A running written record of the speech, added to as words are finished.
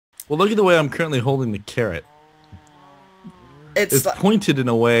Well, look at the way I'm currently holding the carrot. It's like, pointed in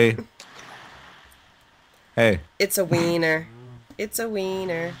a way. Hey. It's a wiener. It's a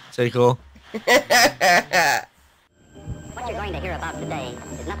wiener. Tickle. What you're going to hear about today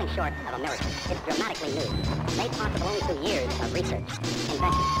is nothing short of a miracle. It's dramatically new, made possible only through years of research,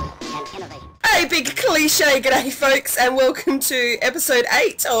 invention, and innovation. Hey, big cliche g'day, folks, and welcome to episode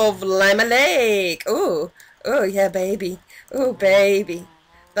 8 of Lima Lake. Oh yeah, baby. Oh, baby.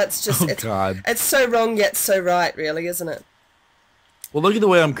 That's just, God. It's so wrong yet so right, really, isn't it? Well, look at the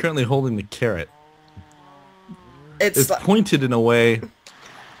way I'm currently holding the carrot. It's like, pointed in a way.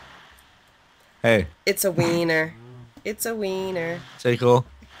 Hey. It's a wiener. It's a wiener. Tickle.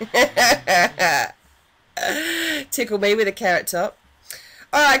 Tickle me with a carrot top.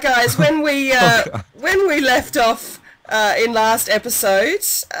 All right, guys. When we left off in last episode,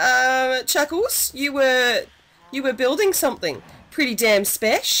 Chuckles, you were building something pretty damn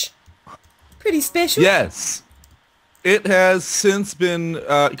special. Pretty special. Yes. It has since been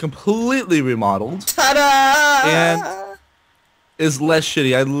completely remodeled. Ta-da! And is less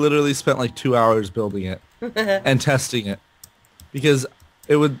shitty. I literally spent like 2 hours building it and testing it. Because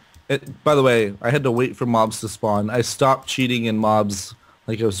by the way, I had to wait for mobs to spawn. I stopped cheating in mobs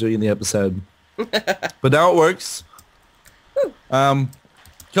like I was doing in the episode. But now it works.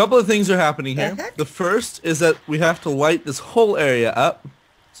 Couple of things are happening here. The first is that we have to light this whole area up,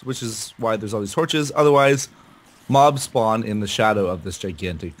 which is why there's all these torches. Otherwise, mobs spawn in the shadow of this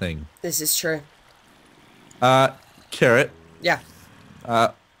gigantic thing. This is true. Carrot. Yeah.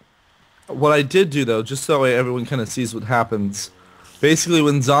 What I did do, though, just so everyone kind of sees what happens, basically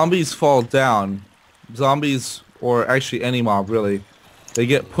when zombies fall down, zombies, or actually any mob, really, they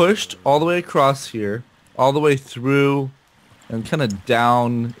get pushed all the way across here, all the way through, and kind of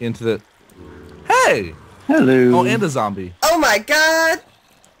down into the... Hey! Hello. Oh, and a zombie. Oh my god!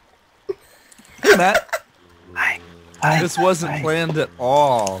 Hey, Matt. Hi. This wasn't planned at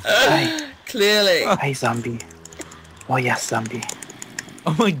all. Hi. Clearly. Hi, zombie. Oh, yes, zombie.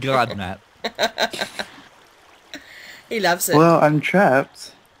 Oh my god, Matt. He loves it. Well, I'm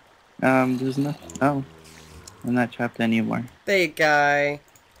trapped. There's nothing. Oh. I'm not trapped anymore. There you go.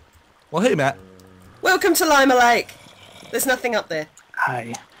 Well, hey, Matt. Welcome to Lima Lake. There's nothing up there.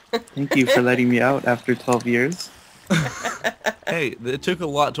 Hi. Thank you for letting me out after 12 years. Hey, it took a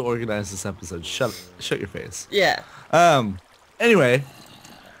lot to organize this episode. Shut your face. Yeah. Anyway,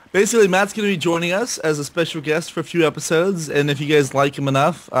 basically Matt's going to be joining us as a special guest for a few episodes, and if you guys like him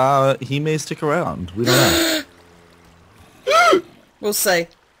enough, he may stick around. We don't know. We'll see.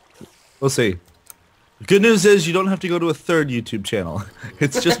 We'll see. The good news is you don't have to go to a third YouTube channel.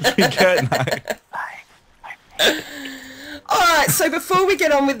 It's just between Kat and I. Hi. Alright, so before we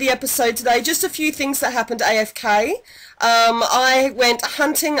get on with the episode today, just a few things that happened AFK. I went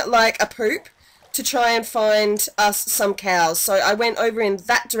hunting like a poop to try and find us some cows. So I went over in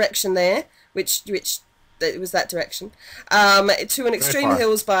that direction there, which it was that direction, to an extreme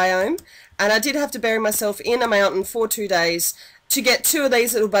hills biome, and I did have to bury myself in a mountain for 2 days to get 2 of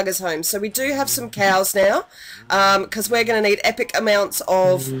these little buggers home. So we do have some cows now, because we're going to need epic amounts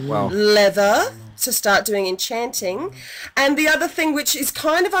of leather to start doing enchanting. And the other thing, which is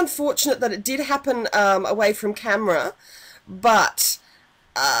kind of unfortunate that it did happen away from camera, but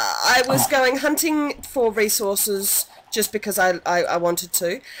I was going hunting for resources just because I wanted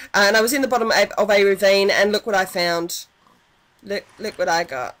to, and I was in the bottom of a ravine, and look what I found. Look what I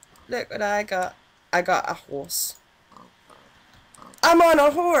got. Look what I got. I got a horse. I'm on a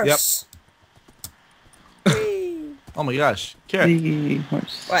horse. Yep. Whee. Oh my gosh. Carrot. Hey,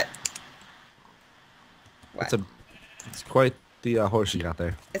 horse. What? It's quite the horse you got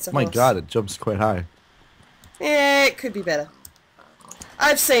there. It's a my horse. god, it jumps quite high. Yeah, it could be better.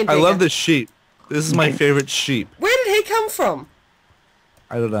 I've seen bigger. I love this sheep. This is my favorite sheep. Where did he come from?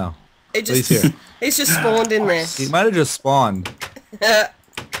 I don't know. It But just, he's here. he's just spawned in there. He might have just spawned. I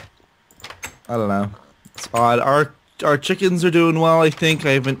don't know. It's odd. Our chickens are doing well, I think.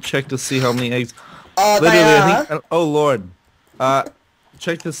 I haven't checked to see how many eggs. Oh, Literally, they I are. think, oh lord.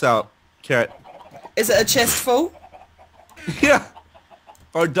 Check this out, Carrot. Is it a chest full? Yeah.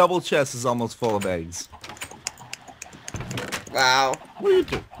 Our double chest is almost full of eggs. Wow. What are you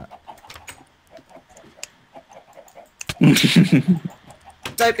doing?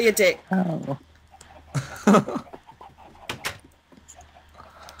 Don't be a dick. Oh.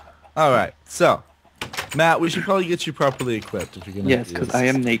 Alright, so. Matt, we should probably get you properly equipped if you're gonna Yes, do because this. I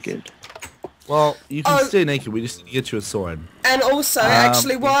am naked. Well, you can Oh. stay naked, we just need to get you a sword. And also,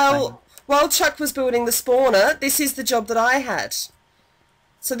 actually, while Chuck was building the spawner, this is the job that I had.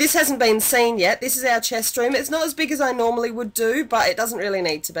 So this hasn't been seen yet. This is our chest room. It's not as big as I normally would do, but it doesn't really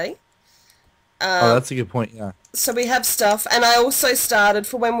need to be. Oh, that's a good point, yeah. So we have stuff, and I also started,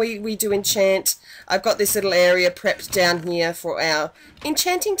 for when we do enchant, I've got this little area prepped down here for our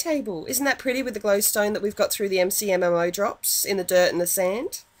enchanting table. Isn't that pretty with the glowstone that we've got through the MCMMO drops in the dirt and the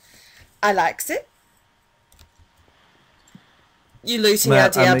sand? I likes it. You looting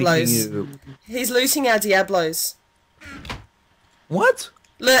Matt, our I'm Diablos. making you... He's looting our Diablos. What?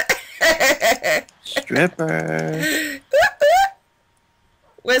 Look. Stripper.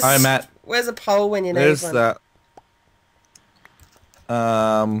 Where's, Hi, Matt. Where's a pole when you need There's one? that.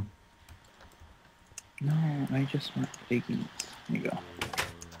 No, I just want leggings. There you go.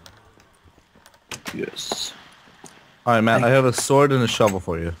 Yes. Alright, Matt, I have a sword and a shovel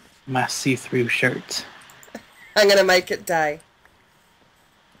for you. My see-through shirt. I'm going to make it day.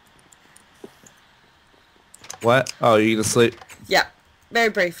 What? Oh, you're gonna sleep? Yeah, very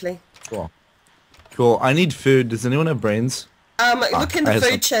briefly. Cool. Cool. I need food. Does anyone have brains? Look in I the have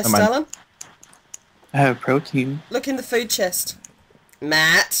food some. chest, Never mind. Alan. I have protein. Look in the food chest.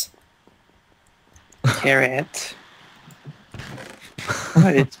 Matt. Carrot.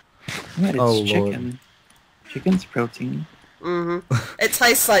 What? It's Oh, Lord. chicken. Chicken's protein. Mm-hmm. It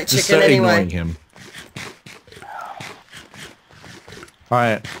tastes like Just chicken start anyway. ignoring him.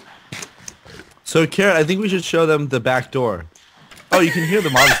 Alright. So, Carrot, I think we should show them the back door. Oh, you can hear the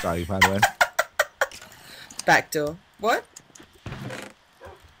mobs dying, by the way. Back door. What?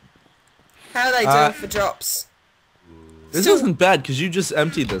 How are they doing for drops? This Still- isn't bad, because you just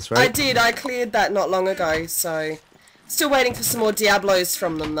emptied this, I right? did. I cleared that not long ago, so... Still waiting for some more Diablos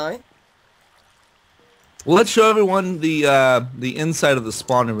from them, though. Well, let's show everyone the inside of the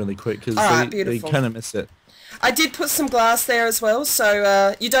spawner really quick, because Alright, they beautiful. kind of missed it. I did put some glass there as well,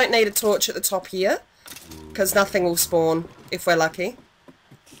 so you don't need a torch at the top here, because nothing will spawn, if we're lucky.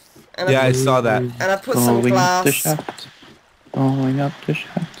 And Yeah, I I've, saw that. and I've put some Going up the glass. shaft. Going up the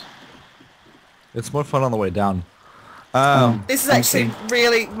shaft. It's more fun on the way down. This is actually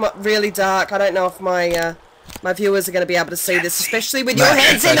really dark. I don't know if my my viewers are going to be able to see this, especially with your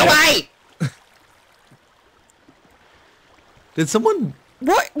heads in the way! Did someone...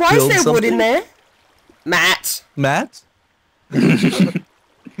 What? Why is Build there wood in something? there? Matt. Matt?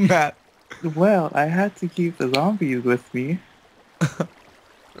 Matt. Well, I had to keep the zombies with me.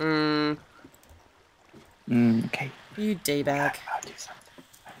 Okay. You D-bag. I'll do something.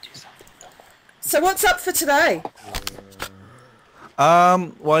 I'll do something. So what's up for today?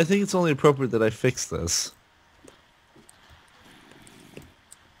 Well, I think it's only appropriate that I fix this.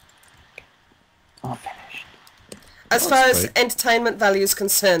 All finished. As far as great. entertainment value is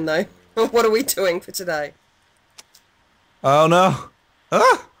concerned, though, what are we doing for today? Oh, no.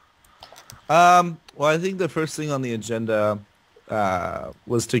 Well, I think the first thing on the agenda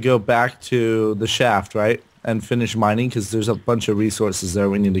was to go back to the shaft, right? And finish mining, because there's a bunch of resources there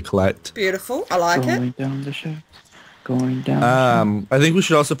we need to collect. Beautiful. I like it. Going down the shaft. Going down the shaft. I think we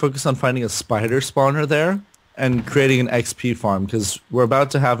should also focus on finding a spider spawner there and creating an XP farm, because we're about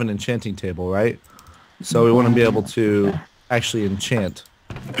to have an enchanting table, right? So we want to be able to actually enchant.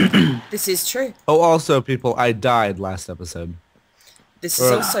 This is true. Oh, also, people, I died last episode. This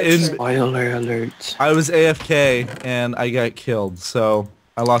is also in- true. Spoiler alert. I was AFK and I got killed, so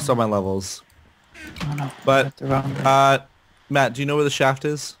I lost all my levels. Oh no. But, That's the wrong way. Matt, do you know where the shaft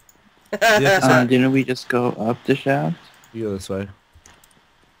is? You have to start- Didn't we just go up the shaft? you go this way.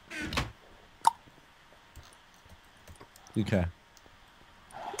 Okay.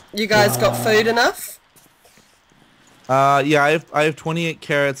 You guys got food enough? Yeah, I have 28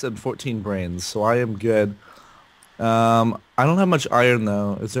 carrots and 14 brains, so I am good. I don't have much iron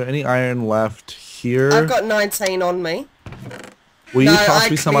though. Is there any iron left here? I've got 19 on me. Will No, you toss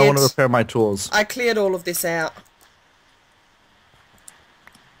me some? I want to cleared- repair my tools. I cleared all of this out.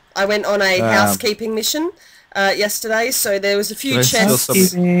 I went on a housekeeping mission yesterday, so there was a few Can I steal chests. some-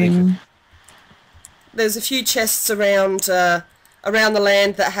 Thank you. There's a few chests around around the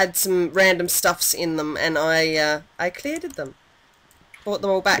land that had some random stuffs in them, and I cleared them, brought them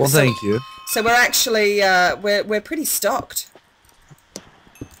all back. Well, so, thank you. So we're actually we're pretty stocked.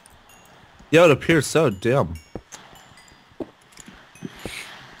 Yeah, it appears so. Damn.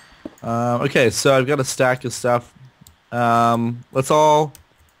 Okay, so I've got a stack of stuff. Let's all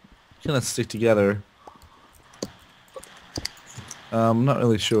kind of stick together. I'm not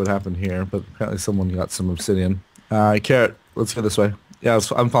really sure what happened here, but apparently someone got some obsidian. Carrot, let's go this way. Yeah,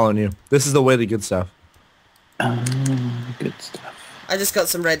 I'm following you. This is the way to good stuff. Good stuff. I just got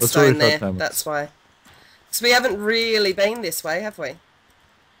some Let's redstone really there. fuck them. That's why. So we haven't really been this way, have we?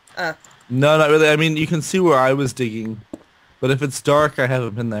 No, not really. I mean, you can see where I was digging. But if it's dark, I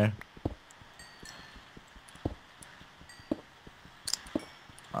haven't been there.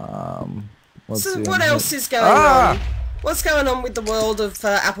 Let's So see. what else is going on? What's going on with the world of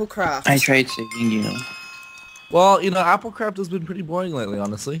Applecraft? I tried saving you. Well, you know, Applecraft has been pretty boring lately,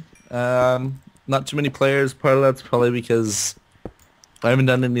 honestly. Not too many players. Part of that's probably because I haven't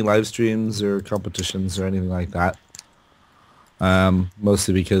done any live streams or competitions or anything like that.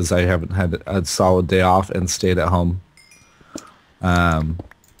 Mostly because I haven't had a solid day off and stayed at home.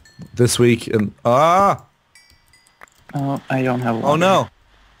 This week and Oh, I don't have water. oh no!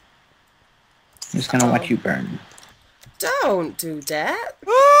 I'm just gonna watch you burn. Don't do that.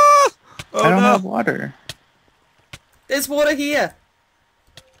 Oh I don't no! have water. There's water here.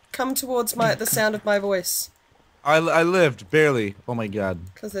 Come towards the sound of my voice. I lived barely. Oh my god!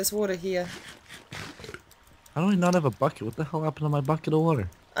 Because there's water here. How do I not have a bucket? What the hell happened to my bucket of water?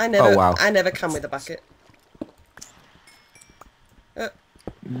 I never. Oh, wow. I never come with a bucket.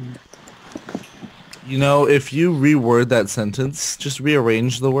 You know, if you reword that sentence, just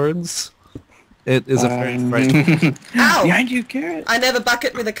rearrange the words. It is a very frightening. Ow! Behind you, Carrot. I never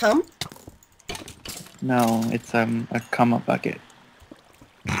bucket with a cum. No, it's a comma bucket.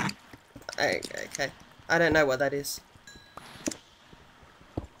 Okay. I don't know what that is.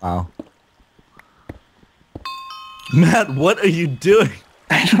 Wow. Matt, what are you doing?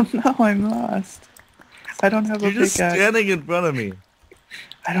 I don't know. I'm lost. I don't have a You're just pickaxe. standing in front of me.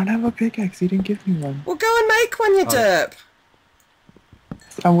 I don't have a pickaxe. You didn't give me one. Well, go and make one, you derp.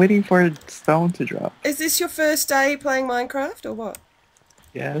 I'm waiting for a stone to drop. Is this your first day playing Minecraft or what?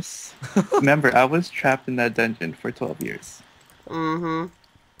 Yes. Remember, I was trapped in that dungeon for 12 years. Mm-hmm.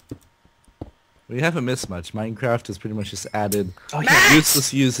 We haven't missed much. Minecraft has pretty much just added Oh yeah.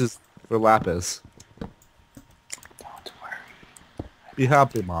 useless uses for lapis. Don't worry. Be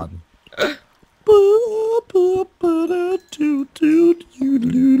happy, man.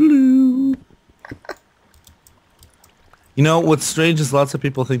 You know, what's strange is lots of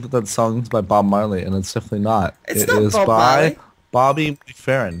people think that that song's by Bob Marley, and it's definitely not. It's It not is Bob by Marley. Bobby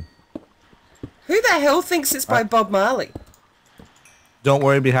McFerrin. Who the hell thinks it's by Bob Marley? Don't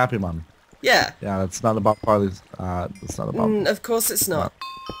worry, be happy, man. Yeah. Yeah, that's not about Marley's. That's not about. Of course it's not.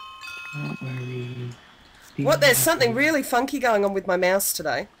 Don't worry. What? There's something really funky going on with my mouse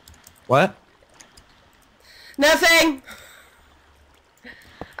today. What? Nothing!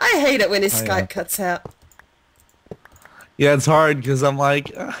 I hate it when his Oh, Skype yeah. cuts out. Yeah, it's hard because I'm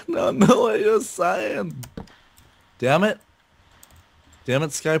like, I don't know what you're saying. Damn it. Damn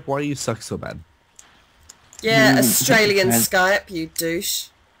it, Skype, why do you suck so bad? Yeah, Australian and- Skype, you douche.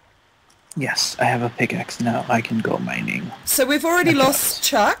 Yes, I have a pickaxe now. I can go mining. So we've already Okay. lost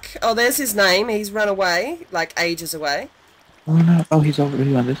Chuck. Oh, there's his name. He's run away, like ages away. Oh no. Oh, he's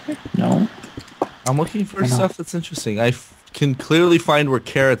already on this way? No. I'm looking for I know. stuff that's interesting. Can clearly find where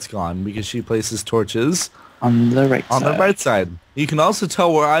Carrot's gone because she places torches On the right on side. the right side. You can also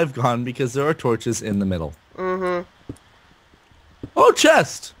tell where I've gone because there are torches in the middle. Mm-hmm. Oh,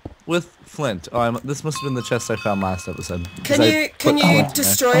 chest! With flint. Oh, this must have been the chest I found last episode. because Can I you put- you Oh,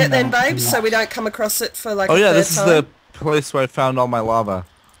 destroy oh, it then, no, babe, I'm so we lost. don't come across it for like Oh a yeah, third this is time? the place where I found all my lava.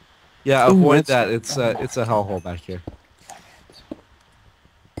 Yeah, Ooh, avoid that's- that. It's a hellhole back here.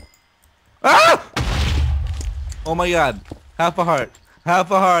 Ah! Oh my god. Half a heart.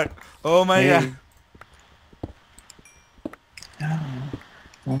 Half a heart. Oh my Hey. god. No.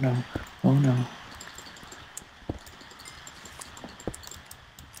 Oh no. Oh no.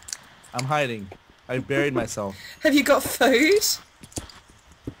 I'm hiding. I buried myself. Have you got food?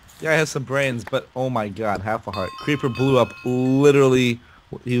 Yeah, I have some brains, but oh my god, half a heart. Creeper blew up literally.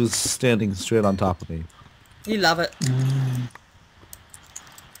 He was standing straight on top of me. You love it.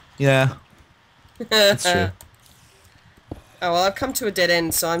 Yeah, that's true. Oh, well, I've come to a dead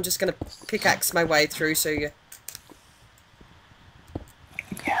end, so I'm just going to pickaxe my way through to you.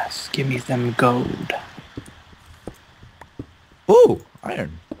 Yes, give me some gold. Ooh,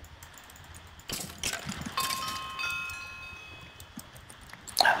 iron.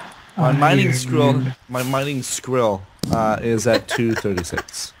 My mining skrill is at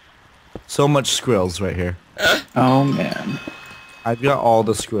 236. So much skrills right here. Oh man. I've got all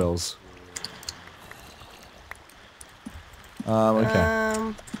the skrills.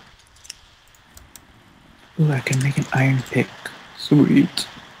 Okay. Ooh, I can make an iron pick. Sweet.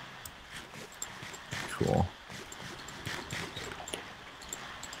 Cool.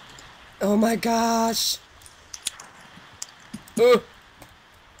 Oh my gosh. Ugh.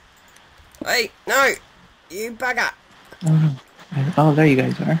 Wait, no. You bugger. Oh no. Oh, there you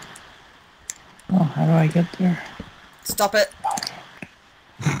guys are. Oh, how do I get there? Stop it.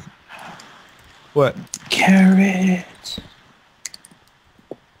 What? Carrot!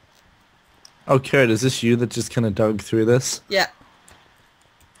 Oh, Carrot, is this you that just kind of dug through this? Yeah.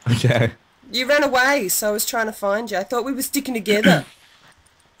 Okay. You ran away, so I was trying to find you. I thought we were sticking together.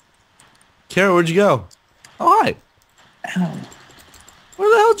 Carrot, where'd you go? Oh, hi. Ow. Where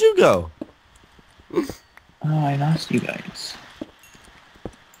the hell did you go? Oh, I lost you guys.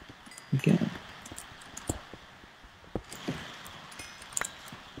 Again.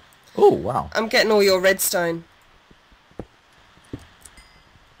 Oh, wow. I'm getting all your redstone.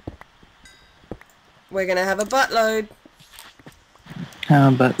 We're going to have a buttload.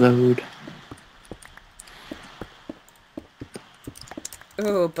 Buttload.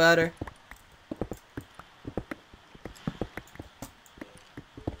 Oh, butter.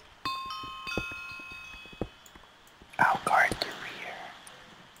 I'll guard the rear.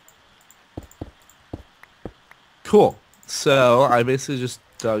 Cool. So, I basically just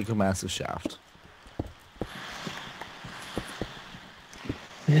dug a massive shaft.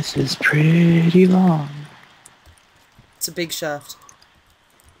 This is pretty long. It's a big shaft.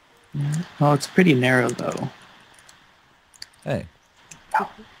 Oh, it's pretty narrow though. Hey. Oh,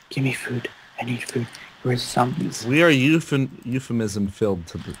 give me food. I need food. Where's zombies? We are euphemism filled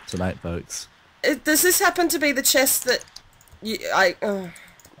tonight, folks. Does this happen to be the chest that you...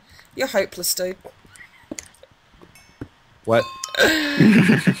 you're hopeless, dude. What?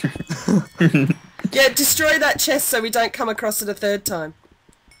 Yeah, destroy that chest so we don't come across it a third time.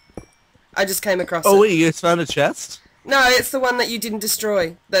 I just came across it. Oh, wait, you guys found a chest? No, it's the one that you didn't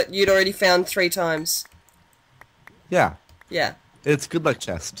destroy, that you'd already found 3 times. Yeah. Yeah. It's good luck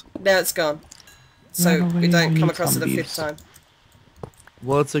chest. Now it's gone. So No, we don't we come need across it a 5th zombies. time.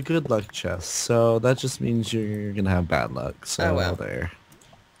 Well, it's a good luck chest, so that just means you're gonna have bad luck. So Oh, well. there.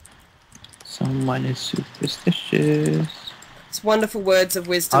 Someone is superstitious. It's wonderful words of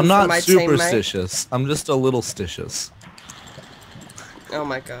wisdom I'm from not my teammate. superstitious. I'm just a little stitious. Oh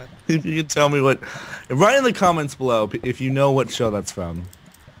my god. If you can tell me what... Write in the comments below if you know what show that's from.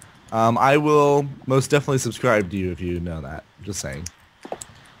 I will most definitely subscribe to you if you know that. Just saying.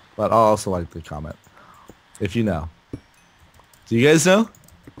 But I'll also like the comment. If you know. Do you guys know?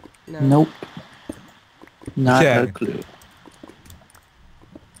 No. Nope. Not Okay. a clue.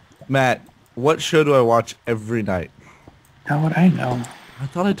 Matt, what show do I watch every night? How would I know? I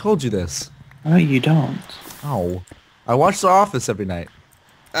thought I told you this. Oh, you don't. Oh. I watch The Office every night.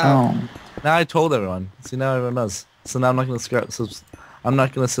 Oh. Now I told everyone. See, now everyone knows. So now I'm not gonna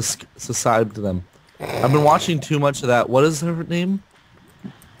subscribe to them. I've been watching too much of that. What is her name?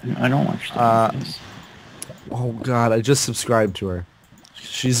 I don't watch the Office. Oh God, I just subscribed to her.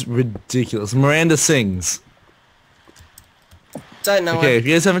 She's ridiculous. Miranda Sings. Don't know Okay, it. if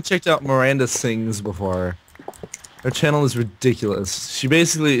you guys haven't checked out Miranda Sings before, her channel is ridiculous. She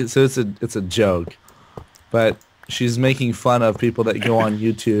basically, so it's a joke, but she's making fun of people that go on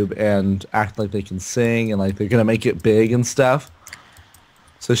YouTube and act like they can sing and like they're gonna make it big and stuff.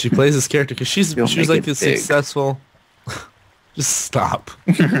 So she plays this character because she's You'll make like it this big. successful. Just stop.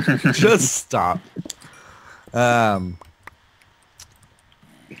 Just stop.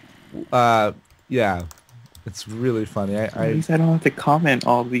 Yeah, it's really funny. At least I don't have to comment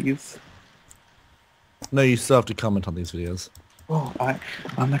all these. No, you still have to comment on these videos. Oh,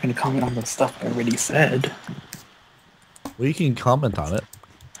 I'm not going to comment on the stuff I already said. Well, you can comment on it.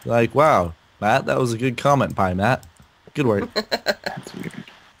 Like, wow, Matt, that was a good comment by Matt. Good work. That's weird.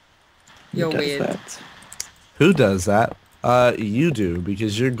 You're Who does weird. that? Who does that? You do,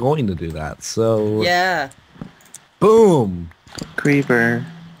 because you're going to do that. So, Yeah. boom. Creeper.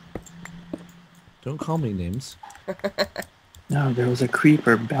 Don't call me names. No, there was a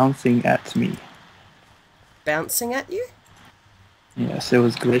creeper bouncing at me. Bouncing at you? Yes, it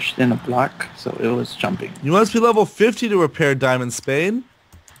was glitched in a block, so it was jumping. You must be level 50 to repair Diamond Spade.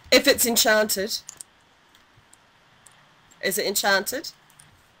 If it's enchanted. Is it enchanted?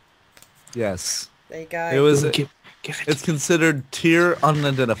 Yes. There you go. It was. Give it. It's considered tier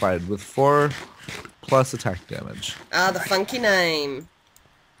unidentified with 4+ attack damage. Ah, the funky name.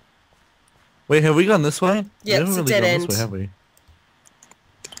 Wait, have we gone this way? Yeah, we haven't it's a really dead gone end. this way, have we?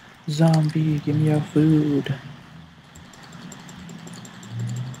 Zombie, give me your food.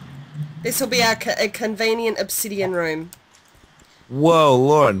 This will be our a convenient obsidian room. Whoa,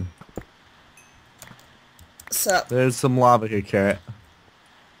 Lord. So, There's some lava here, Carrot.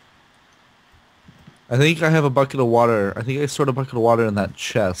 I think I have a bucket of water. I think I stored a bucket of water in that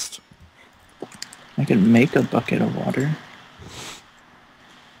chest. I can make a bucket of water.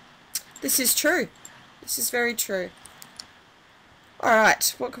 this is true. This is very true.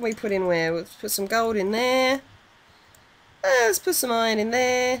 Alright, what can we put in where? We'll put some gold in there. Let's put some iron in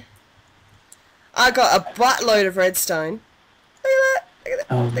there. I got a buttload of redstone. Look at that. Look at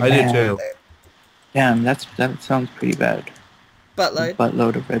that. Oh, Look I at did that. too. Damn, that sounds pretty bad. Buttload.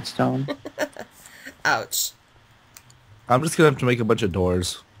 Buttload of redstone. Ouch. I'm just gonna have to make a bunch of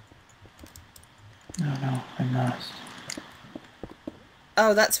doors. No, I'm lost.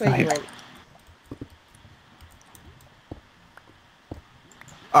 Oh, that's where you Right. went.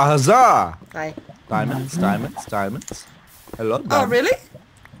 Huzzah! Hi. Diamonds, diamonds, diamonds. Hello, diamonds. Oh, really?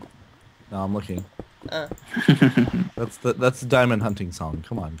 No, I'm looking. Oh. That's the diamond hunting song.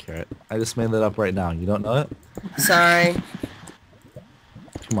 Come on, Carrot. I just made that up right now. You don't know it? Sorry.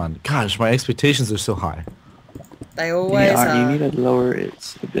 Come on. Gosh, my expectations are so high. They always are. You need to lower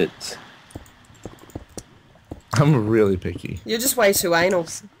it a bit. I'm really picky. You're just way too anal.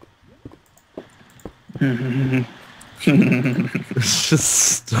 Just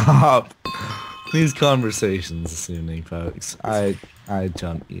stop these conversations this evening, folks. I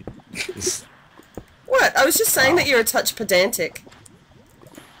don't eat. Just, What? I was just saying that you're a touch pedantic.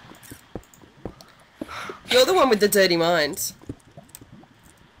 You're the one with the dirty mind.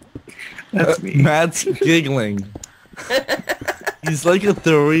 That's me. Matt's giggling. He's like a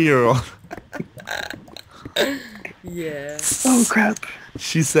 3-year-old. Yeah. Oh crap.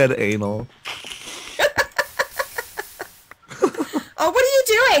 She said anal. Oh, what are you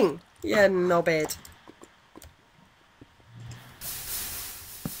doing? Yeah, knobhead.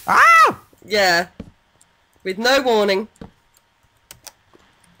 Ah! Yeah. With no warning.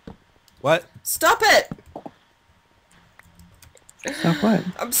 What? Stop it! Stop what?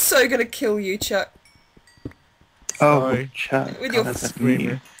 I'm so gonna kill you, Chuck. Oh, Sorry. Chuck. With your that's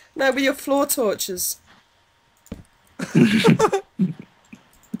screamer. me. No, with your floor torches.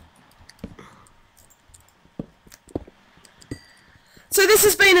 So this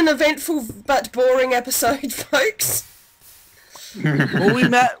has been an eventful but boring episode, folks. Well, we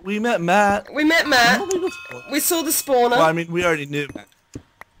met Matt. We met I Matt. don't think that's- We saw the spawner. Well, I mean, we already knew Matt.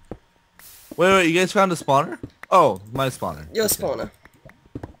 Wait, you guys found a spawner? Oh, my spawner. Your Okay. spawner.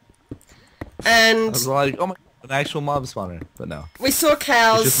 I And was like, oh my, an actual mob spawner, but no. we saw It's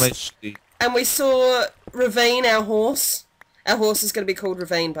cows. just my shitty. And we saw Ravine, our horse. Our horse is going to be called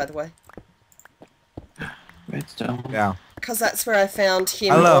Ravine, by the way. Redstone. Yeah. Because that's where I found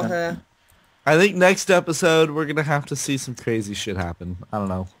him I or love- her. I think next episode we're gonna have to see some crazy shit happen. I don't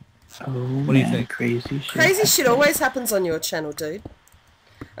know. What do you think? Crazy shit. Crazy shit always happens on your channel, dude.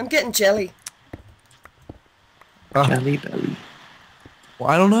 I'm getting jelly. Jelly belly. Well,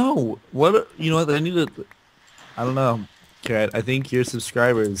 I don't know. What you know? What I need to. I don't know, Carrot. I think your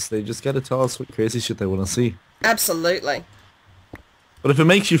subscribers they just gotta tell us what crazy shit they want to see. Absolutely. But if it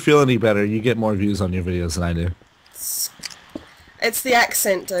makes you feel any better, you get more views on your videos than I do. It's the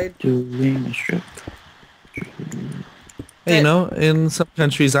accent, dude. Doing a strip. Hey, you know, in some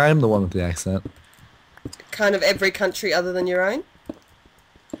countries I am the one with the accent. Kind of every country other than your own.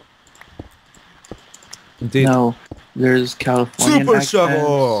 Indeed. No, there's Californian Super accents.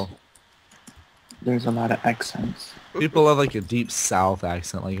 shovel. There's a lot of accents. People have like a deep South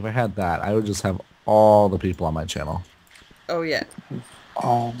accent. Like if I had that, I would just have all the people on my channel. Oh, yeah.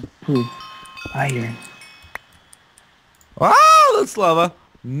 Ooh, iron. Oh, that's lava.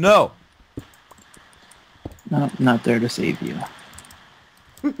 No. No, not there to save you.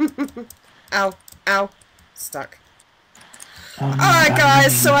 Ow. Ow. Stuck. Oh, no, Alright,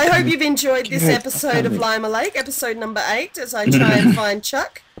 guys, so I hope iron. you've enjoyed this Carrot, episode of stop it. Lima Lake, episode number 8, as I try and find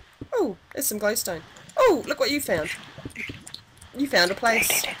Chuck. Oh, there's some glowstone. Oh, look what you found. You found a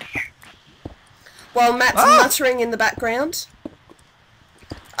place. While Matt's muttering in the background.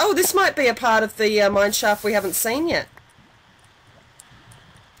 Oh, this might be a part of the mine shaft we haven't seen yet.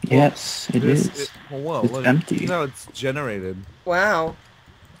 Yes, it is. Whoa, It's look, empty. See how it's generated. Wow.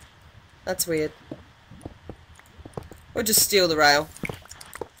 That's weird. Or just steal the rail.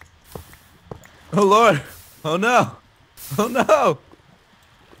 Oh lord. Oh no. Oh no.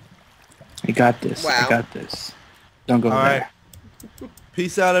 I got this. Wow. I got this. Don't go All there. right.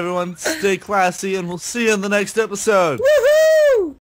 Peace out, everyone. Stay classy, and we'll see you in the next episode. Woohoo!